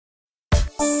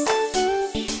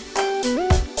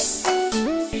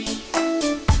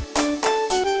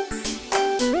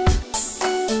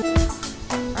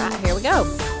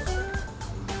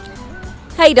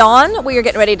Hey Dawn, we are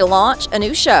getting ready to launch a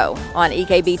new show on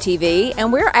EKB TV,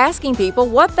 and we're asking people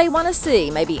what they want to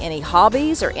see, maybe any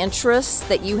hobbies or interests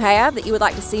that you have that you would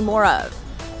like to see more of.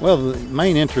 Well, the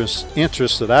main interest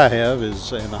that I have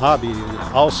is, and the hobby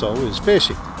also, is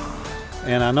fishing.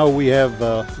 And I know we have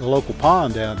a local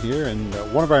pond down here, and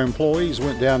one of our employees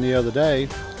went down the other day,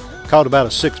 caught about a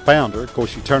 6-pounder. Of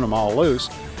course, you turn them all loose.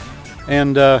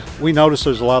 And we noticed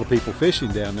there's a lot of people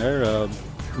fishing down there.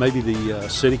 Maybe the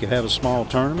city could have a small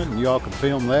tournament and you all can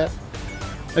film that.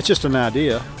 That's just an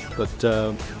idea. But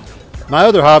my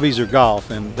other hobbies are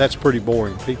golf, and that's pretty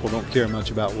boring. People don't care much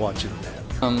about watching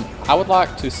that. I would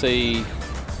like to see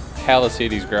how the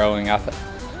city's growing. I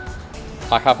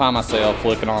find myself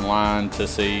looking online to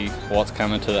see what's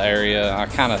coming to the area. I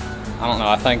don't know,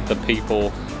 I think the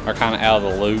people are kind of out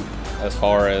of the loop as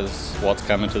far as what's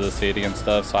coming to the city and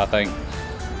stuff. So I think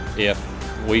if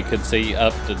we could see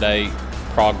up-to-date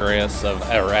progress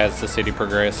or as the city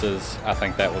progresses, I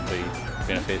think that would be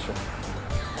beneficial.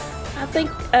 I think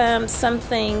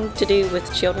something to do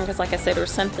with children, because like I said, or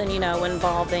something,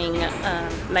 involving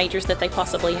majors that they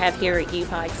possibly have here at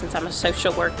UPike, since I'm a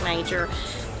social work major,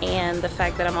 and the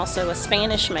fact that I'm also a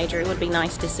Spanish major. It would be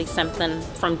nice to see something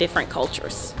from different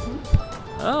cultures.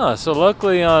 Oh, so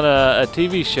luckily on a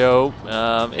TV show,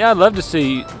 yeah, I'd love to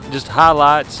see just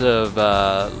highlights of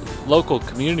local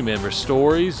community members'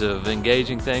 stories of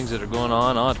engaging things that are going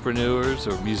on, entrepreneurs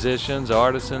or musicians,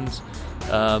 artisans,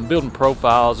 building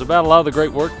profiles about a lot of the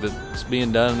great work that's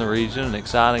being done in the region and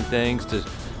exciting things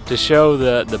to show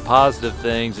the positive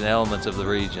things and elements of the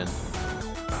region.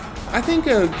 I think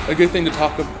a good thing to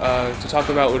talk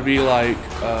about would be like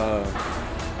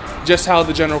just how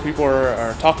the general people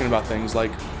are talking about things.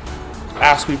 Like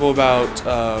ask people about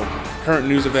current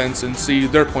news events and see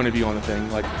their point of view on the thing,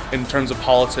 like in terms of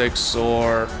politics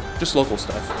or just local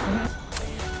stuff.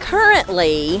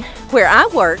 Currently, where I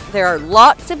work, there are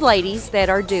lots of ladies that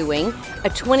are doing a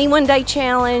 21-day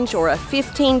challenge or a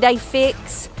 15-day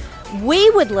fix. We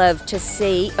would love to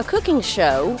see a cooking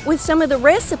show with some of the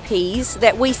recipes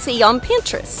that we see on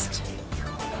Pinterest.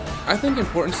 I think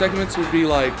important segments would be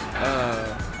like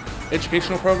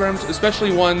educational programs,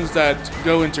 especially ones that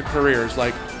go into careers,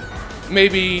 like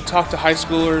maybe talk to high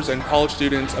schoolers and college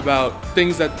students about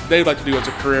things that they'd like to do as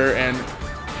a career and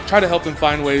try to help them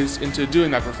find ways into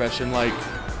doing that profession. Like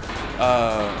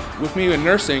with me in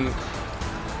nursing,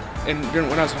 when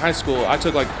I was in high school, I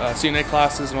took like CNA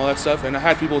classes and all that stuff, and I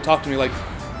had people talk to me like,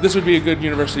 this would be a good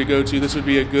university to go to, this would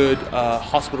be a good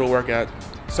hospital to work at,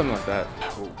 something like that.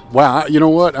 Wow, you know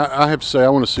what? I have to say I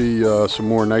want to see some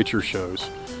more nature shows.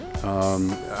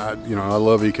 I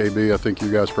love EKB. I think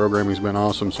you guys' programming's been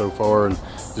awesome so far and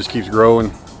just keeps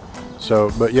growing.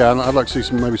 So, but yeah, I'd like to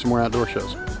see maybe some more outdoor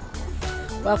shows.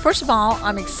 Well, first of all,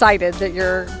 I'm excited that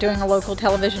you're doing a local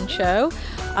television show.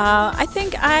 I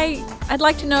think I'd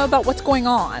like to know about what's going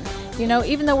on.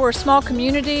 Even though we're a small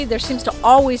community, there seems to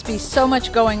always be so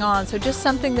much going on. So just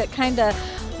something that kind of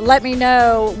let me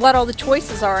know what all the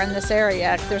choices are in this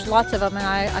area. There's lots of them, and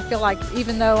I feel like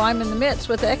even though I'm in the midst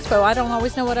with the expo, I don't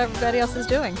always know what everybody else is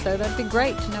doing. So that'd be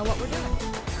great to know what we're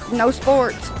doing. No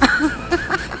sports.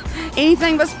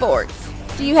 Anything but sports.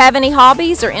 Do you have any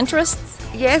hobbies or interests?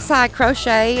 Yes, I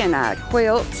crochet and I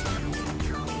quilt,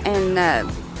 and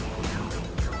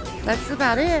that's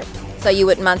about it. So you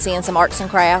wouldn't mind seeing some arts and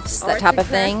crafts, that type of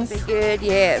things? Be good,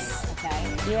 yes.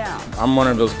 Okay. Yeah. I'm one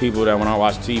of those people that when I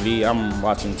watch TV, I'm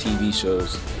watching TV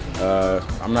shows.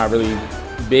 I'm not really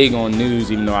big on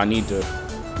news, even though I need to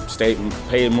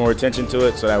pay more attention to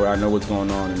it so that way I know what's going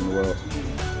on in the world.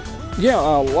 Yeah,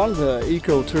 a lot of the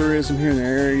ecotourism here in the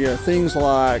area, things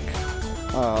like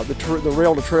the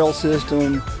rail-to-trail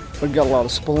system. We've got a lot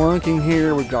of spelunking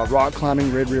here. We've got rock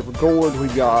climbing, Red River Gorge.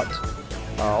 We've got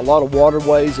a lot of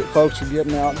waterways that folks are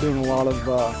getting out doing a lot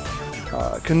of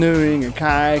canoeing and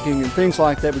kayaking and things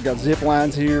like that. We've got zip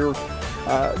lines here.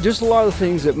 Just a lot of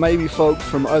things that maybe folks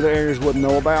from other areas wouldn't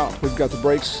know about. We've got the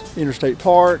Breaks Interstate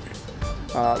Park.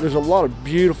 There's a lot of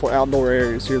beautiful outdoor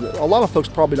areas here that a lot of folks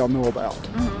probably don't know about.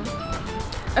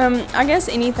 I guess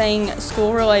anything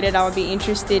school related I would be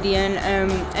interested in,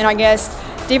 and I guess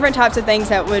different types of things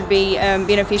that would be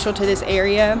beneficial to this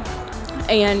area.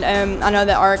 And I know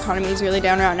that our economy is really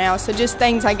down right now, so just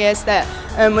things I guess that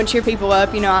would cheer people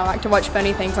up. I like to watch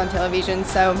funny things on television,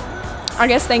 so I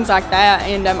guess things like that,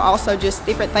 and also just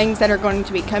different things that are going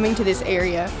to be coming to this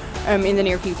area in the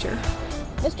near future.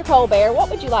 Mr. Colbert, what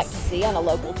would you like to see on a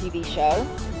local TV show?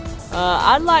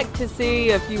 I'd like to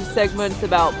see a few segments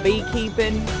about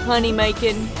beekeeping, honey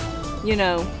making,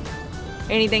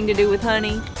 anything to do with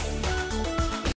honey.